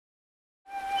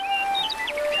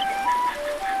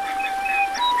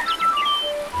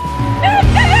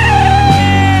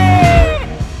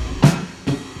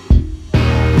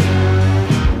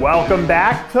Welcome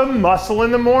back to Muscle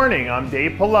in the Morning. I'm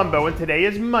Dave Palumbo, and today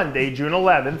is Monday, June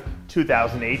 11th,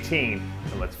 2018.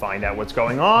 And let's find out what's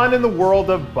going on in the world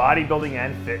of bodybuilding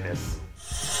and fitness.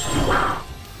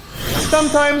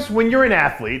 Sometimes when you're an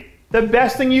athlete, the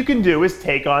best thing you can do is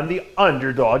take on the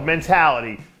underdog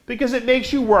mentality, because it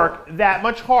makes you work that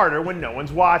much harder when no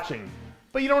one's watching.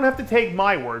 But you don't have to take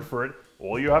my word for it.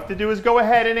 All you have to do is go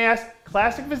ahead and ask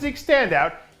classic physique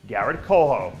standout Garrot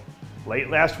Coelho.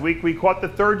 Late last week, we caught the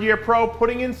third-year pro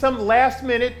putting in some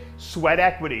last-minute sweat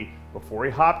equity before he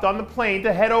hopped on the plane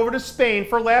to head over to Spain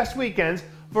for last weekend's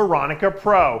Veronica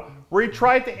Pro, where he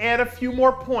tried to add a few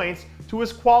more points to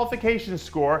his qualification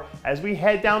score as we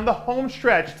head down the home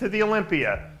stretch to the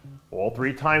Olympia. All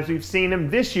 3 times we've seen him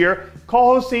this year,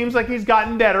 Coelho seems like he's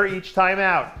gotten better each time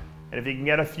out. And if he can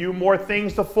get a few more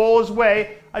things to fall his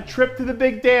way, a trip to the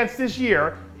big dance this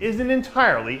year isn't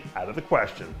entirely out of the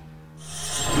question.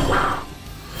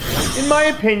 In my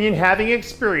opinion, having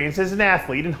experience as an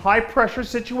athlete in high-pressure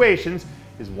situations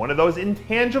is one of those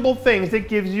intangible things that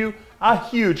gives you a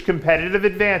huge competitive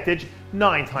advantage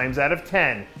 9 times out of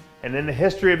 10. And in the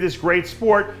history of this great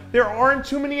sport, there aren't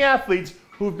too many athletes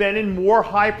who've been in more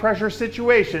high-pressure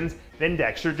situations than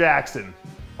Dexter Jackson.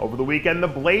 Over the weekend, the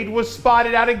Blade was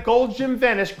spotted out at Gold's Gym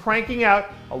Venice cranking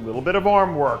out a little bit of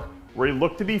arm work, where he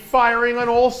looked to be firing on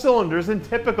all cylinders in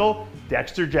typical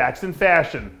Dexter Jackson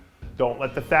fashion. Don't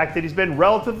let the fact that he's been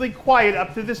relatively quiet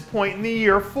up to this point in the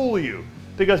year fool you,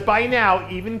 because by now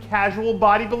even casual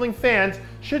bodybuilding fans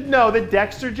should know that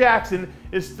Dexter Jackson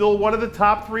is still one of the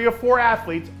top 3 or 4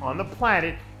 athletes on the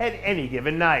planet at any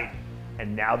given night.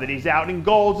 And now that he's out in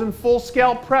Gold's in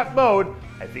full-scale prep mode,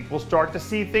 I think we'll start to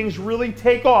see things really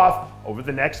take off over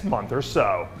the next month or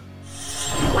so.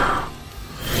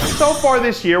 So far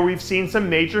this year, we've seen some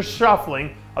major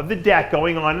shuffling of the deck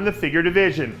going on in the figure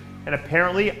division, and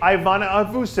apparently Ivana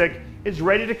Ivusic is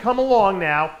ready to come along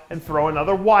now and throw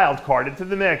another wild card into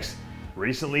the mix.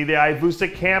 Recently, the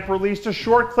Ivusic camp released a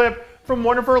short clip from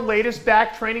one of her latest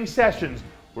back training sessions,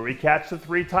 where we catch the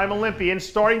 3-time Olympian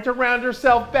starting to round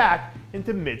herself back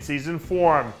into mid-season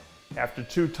form. After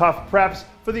 2 tough preps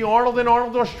for the Arnold and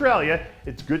Arnold Australia,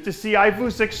 it's good to see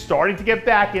Ivusic starting to get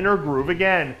back in her groove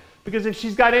again. Because if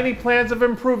she's got any plans of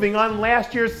improving on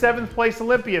last year's 7th place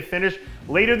Olympia finish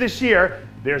later this year,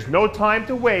 there's no time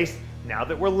to waste now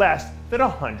that we're less than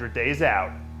 100 days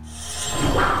out.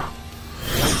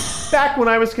 Back when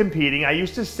I was competing, I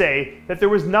used to say that there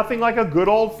was nothing like a good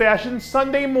old-fashioned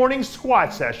Sunday morning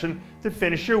squat session to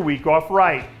finish your week off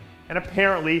right. And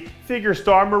apparently, figure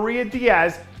star Maria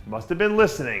Diaz must have been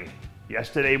listening.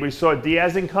 Yesterday, we saw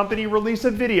Diaz and company release a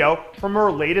video from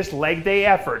her latest leg day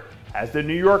effort as the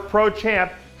New York Pro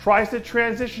Champ tries to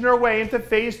transition her way into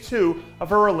phase 2 of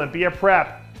her Olympia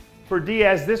prep. For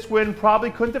Diaz, this win probably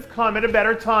couldn't have come at a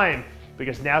better time,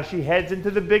 because now she heads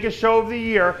into the biggest show of the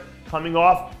year, coming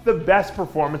off the best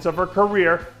performance of her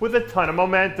career with a ton of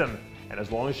momentum. And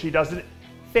as long as she doesn't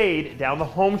fade down the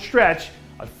home stretch,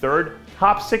 a 3rd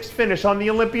top 6 finish on the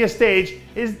Olympia stage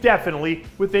is definitely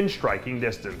within striking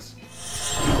distance.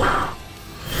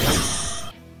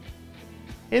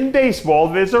 In baseball,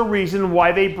 there's a reason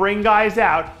why they bring guys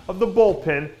out of the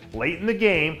bullpen late in the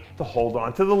game to hold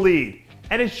on to the lead.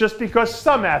 And it's just because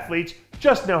some athletes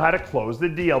just know how to close the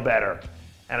deal better.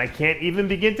 And I can't even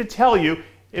begin to tell you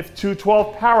if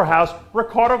 212 powerhouse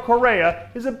Ricardo Correa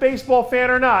is a baseball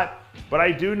fan or not, but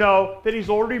I do know that he's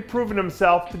already proven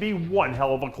himself to be one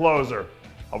hell of a closer.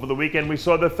 Over the weekend, we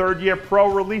saw the 3rd-year pro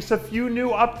release a few new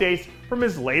updates from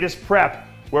his latest prep,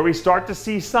 where we start to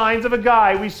see signs of a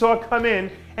guy we saw come in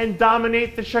and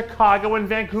dominate the Chicago and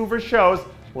Vancouver shows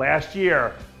last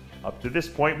year. Up to this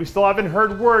point, we still haven't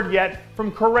heard word yet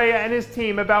from Correa and his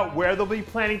team about where they'll be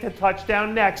planning to touch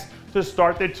down next to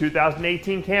start their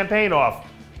 2018 campaign off.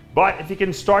 But if he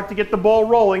can start to get the ball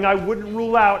rolling, I wouldn't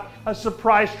rule out a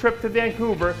surprise trip to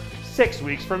Vancouver 6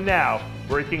 weeks from now,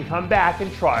 where he can come back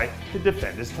and try to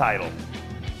defend his title.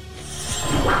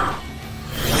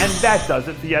 And that does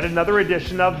it for yet another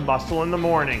edition of Muscle in the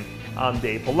Morning. I'm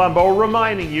Dave Palumbo,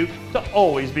 reminding you to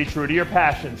always be true to your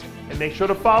passions, and make sure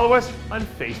to follow us on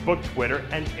Facebook, Twitter,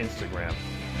 and Instagram.